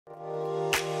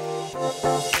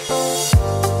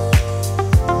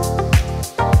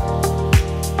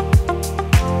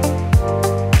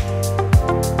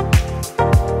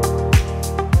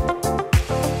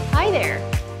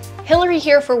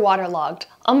here for Waterlogged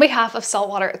on behalf of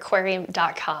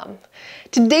SaltwaterAquarium.com.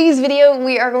 Today's video,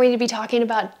 we are going to be talking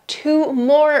about 2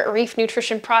 more Reef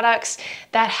Nutrition products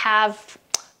that have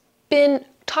been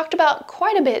talked about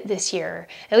quite a bit this year.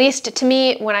 At least to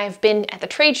me, when I've been at the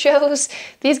trade shows,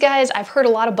 these guys, I've heard a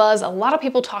lot of buzz, a lot of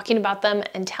people talking about them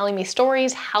and telling me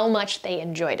stories how much they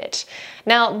enjoyed it.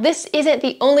 Now, this isn't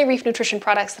the only Reef Nutrition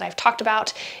products that I've talked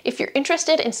about. If you're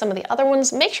interested in some of the other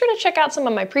ones, make sure to check out some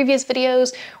of my previous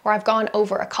videos where I've gone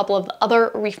over a couple of the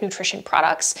other Reef Nutrition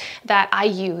products that I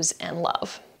use and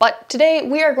love. But today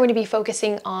we are going to be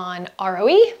focusing on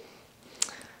ROE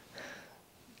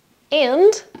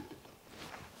and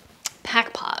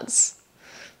PacPods.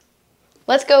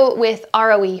 Let's go with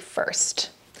ROE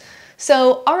first.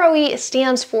 So ROE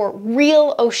stands for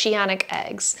real oceanic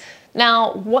eggs.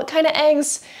 Now, what kind of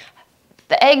eggs?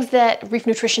 The eggs that Reef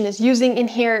Nutrition is using in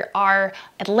here are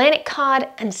Atlantic cod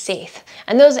and saithe.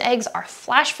 And those eggs are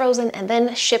flash frozen and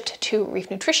then shipped to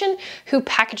Reef Nutrition, who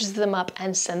packages them up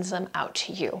and sends them out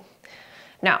to you.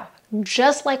 Now,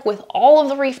 just like with all of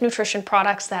the Reef Nutrition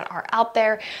products that are out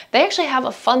there, they actually have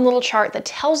a fun little chart that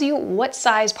tells you what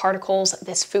size particles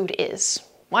this food is.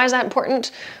 Why is that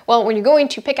important? Well, when you're going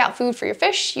to pick out food for your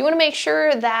fish, you want to make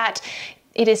sure that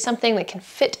it is something that can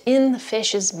fit in the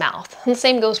fish's mouth. And the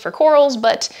same goes for corals,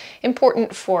 but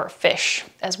important for fish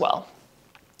as well.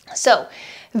 So,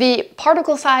 the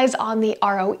particle size on the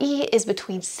ROE is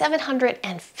between 700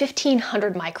 and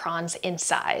 1500 microns in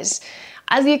size.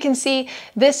 As you can see,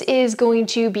 this is going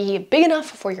to be big enough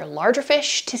for your larger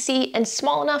fish to see and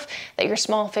small enough that your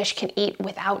small fish can eat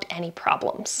without any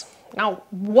problems. Now,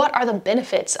 what are the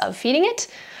benefits of feeding it?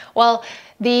 Well,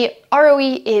 the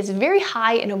ROE is very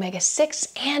high in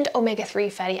omega-6 and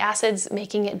omega-3 fatty acids,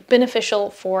 making it beneficial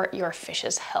for your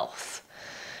fish's health.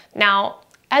 Now,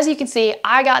 as you can see,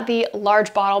 I got the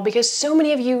large bottle because so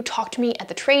many of you talked to me at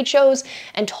the trade shows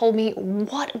and told me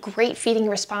what great feeding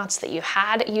response that you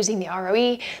had using the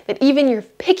ROE, that even your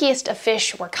pickiest of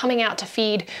fish were coming out to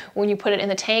feed when you put it in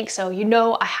the tank, so you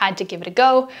know I had to give it a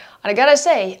go. And I gotta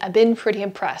say, I've been pretty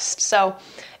impressed. So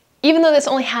even though this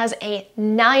only has a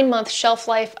 9-month shelf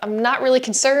life, I'm not really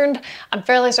concerned. I'm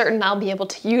fairly certain I'll be able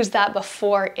to use that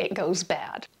before it goes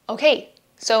bad. Okay,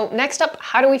 so next up,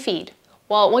 how do we feed?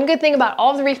 Well, one good thing about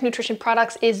all of the Reef Nutrition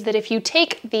products is that if you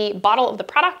take the bottle of the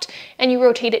product and you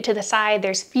rotate it to the side,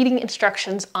 there's feeding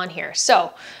instructions on here.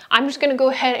 So I'm just gonna go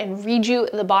ahead and read you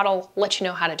the bottle, let you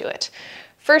know how to do it.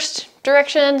 First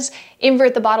directions,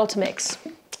 invert the bottle to mix.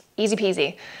 Easy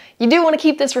peasy. You do wanna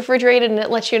keep this refrigerated and it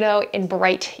lets you know in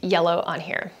bright yellow on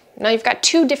here. Now you've got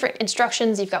 2 different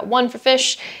instructions. You've got one for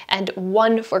fish and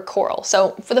one for coral.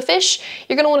 So for the fish,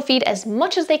 you're gonna wanna feed as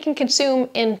much as they can consume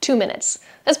in 2 minutes.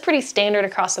 That's pretty standard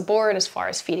across the board as far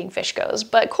as feeding fish goes.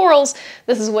 But corals,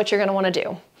 this is what you're gonna wanna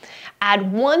do.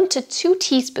 Add 1 to 2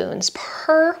 teaspoons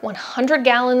per 100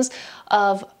 gallons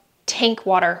of tank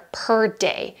water per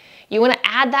day. You wanna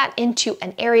add that into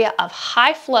an area of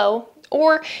high flow,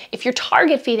 or if you're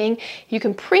target feeding, you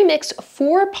can pre-mix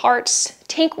 4 parts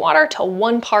tank water to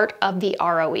 1 part of the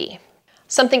ROE.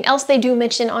 Something else they do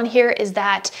mention on here is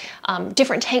that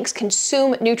different tanks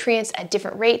consume nutrients at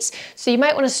different rates, so you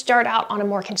might want to start out on a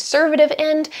more conservative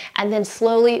end and then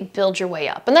slowly build your way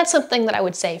up. And that's something that I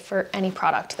would say for any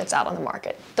product that's out on the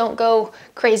market. Don't go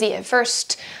crazy at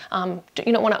first. You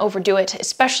don't want to overdo it,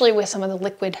 especially with some of the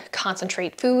liquid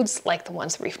concentrate foods like the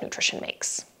ones Reef Nutrition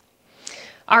makes.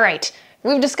 All right,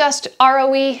 we've discussed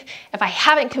ROE. If I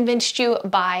haven't convinced you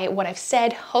by what I've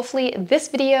said, hopefully this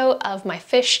video of my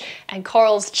fish and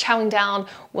corals chowing down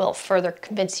will further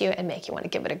convince you and make you want to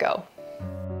give it a go.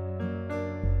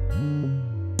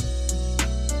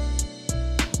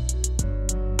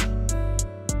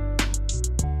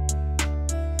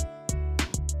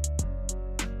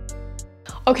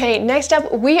 Okay, next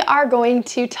up, we are going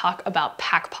to talk about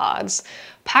PacPods.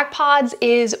 PacPods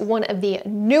is one of the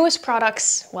newest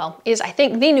products, well, is I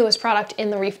think the newest product in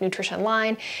the Reef Nutrition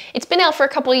line. It's been out for a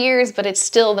couple of years, but it's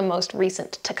still the most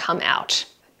recent to come out.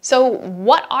 So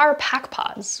what are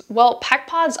PacPods? Well,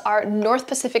 PacPods are North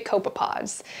Pacific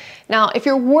Copepods. Now, if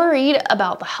you're worried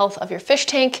about the health of your fish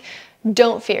tank,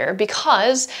 don't fear,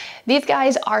 because these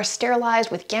guys are sterilized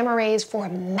with gamma rays for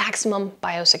maximum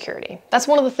biosecurity. That's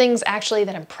one of the things actually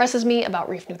that impresses me about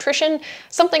Reef Nutrition.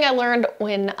 Something I learned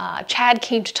when Chad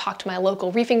came to talk to my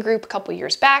local reefing group a couple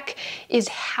years back is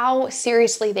how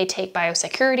seriously they take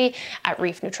biosecurity at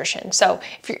Reef Nutrition. So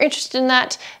if you're interested in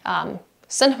that,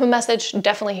 send him a message,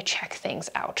 definitely check things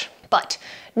out. But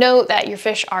know that your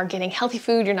fish are getting healthy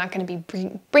food. You're not going to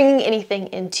be bringing anything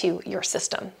into your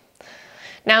system.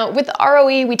 Now with the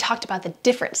ROE, we talked about the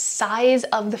different size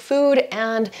of the food,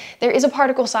 and there is a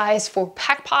particle size for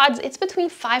PacPods. It's between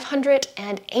 500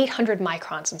 and 800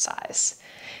 microns in size.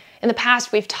 In the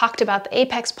past, we've talked about the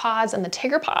Apex pods and the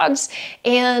Tigger pods,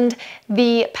 and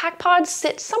the PacPods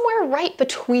sit somewhere right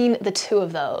between the two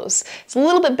of those. It's a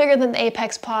little bit bigger than the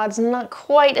Apex pods, not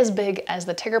quite as big as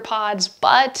the Tigger pods,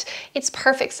 but it's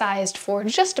perfect sized for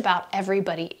just about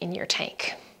everybody in your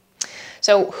tank.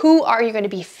 So who are you going to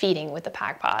be feeding with the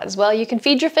PacPods? Well, you can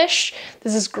feed your fish.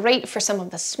 This is great for some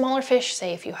of the smaller fish.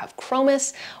 Say if you have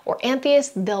chromis or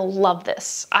anthias, they'll love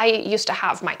this. I used to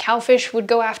have my cowfish would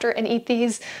go after and eat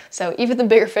these, so even the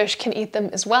bigger fish can eat them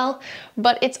as well.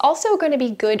 But it's also going to be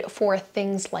good for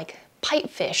things like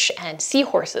pipefish and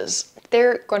seahorses.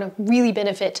 They're going to really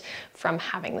benefit from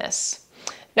having this.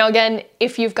 Now again,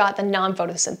 if you've got the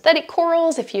non-photosynthetic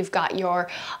corals, if you've got your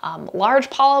large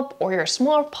polyp or your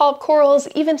small polyp corals,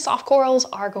 even soft corals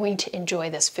are going to enjoy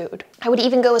this food. I would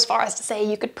even go as far as to say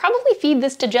you could probably feed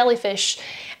this to jellyfish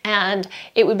and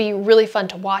it would be really fun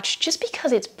to watch just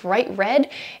because it's bright red.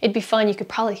 It'd be fun, you could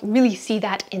probably really see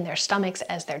that in their stomachs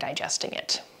as they're digesting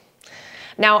it.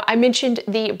 Now, I mentioned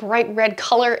the bright red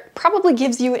color probably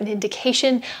gives you an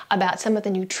indication about some of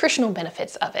the nutritional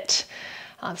benefits of it.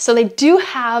 So they do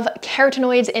have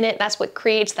carotenoids in it, that's what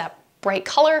creates that bright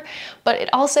color, but it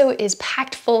also is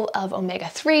packed full of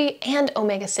omega-3 and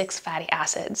omega-6 fatty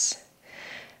acids.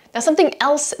 Now something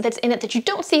else that's in it that you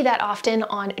don't see that often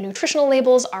on nutritional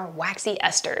labels are waxy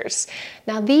esters.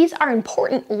 Now these are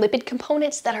important lipid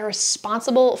components that are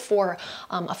responsible for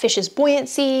a fish's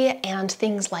buoyancy and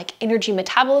things like energy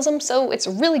metabolism, so it's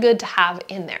really good to have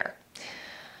in there.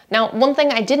 Now, one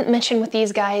thing I didn't mention with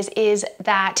these guys is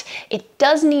that it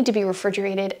does need to be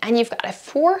refrigerated and you've got a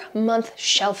 4-month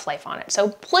shelf life on it. So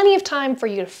plenty of time for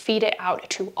you to feed it out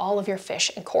to all of your fish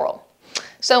and coral.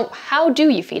 So how do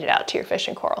you feed it out to your fish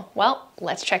and coral? Well,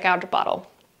 let's check out the bottle.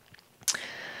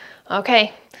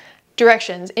 Okay,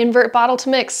 directions, invert bottle to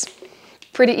mix.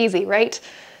 Pretty easy, right?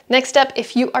 Next up,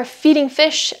 if you are feeding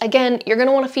fish, again, you're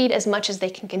gonna wanna feed as much as they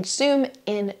can consume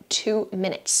in 2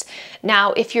 minutes.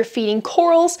 Now, if you're feeding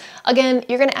corals, again,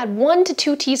 you're gonna add 1 to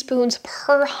 2 teaspoons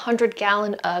per 100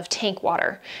 gallon of tank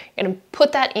water. You're gonna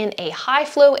put that in a high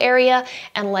flow area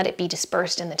and let it be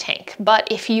dispersed in the tank. But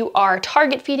if you are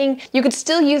target feeding, you could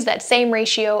still use that same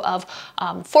ratio of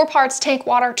 4 parts tank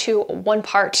water to 1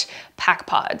 part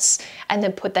PacPods, and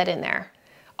then put that in there.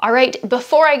 All right,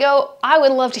 before I go, I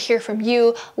would love to hear from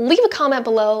you. Leave a comment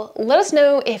below. Let us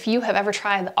know if you have ever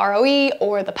tried the ROE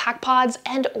or the PacPods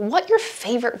and what your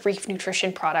favorite reef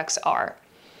nutrition products are.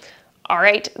 All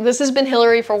right, this has been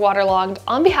Hilary for Waterlogged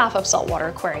on behalf of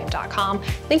SaltwaterAquarium.com.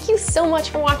 Thank you so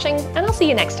much for watching, and I'll see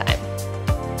you next time.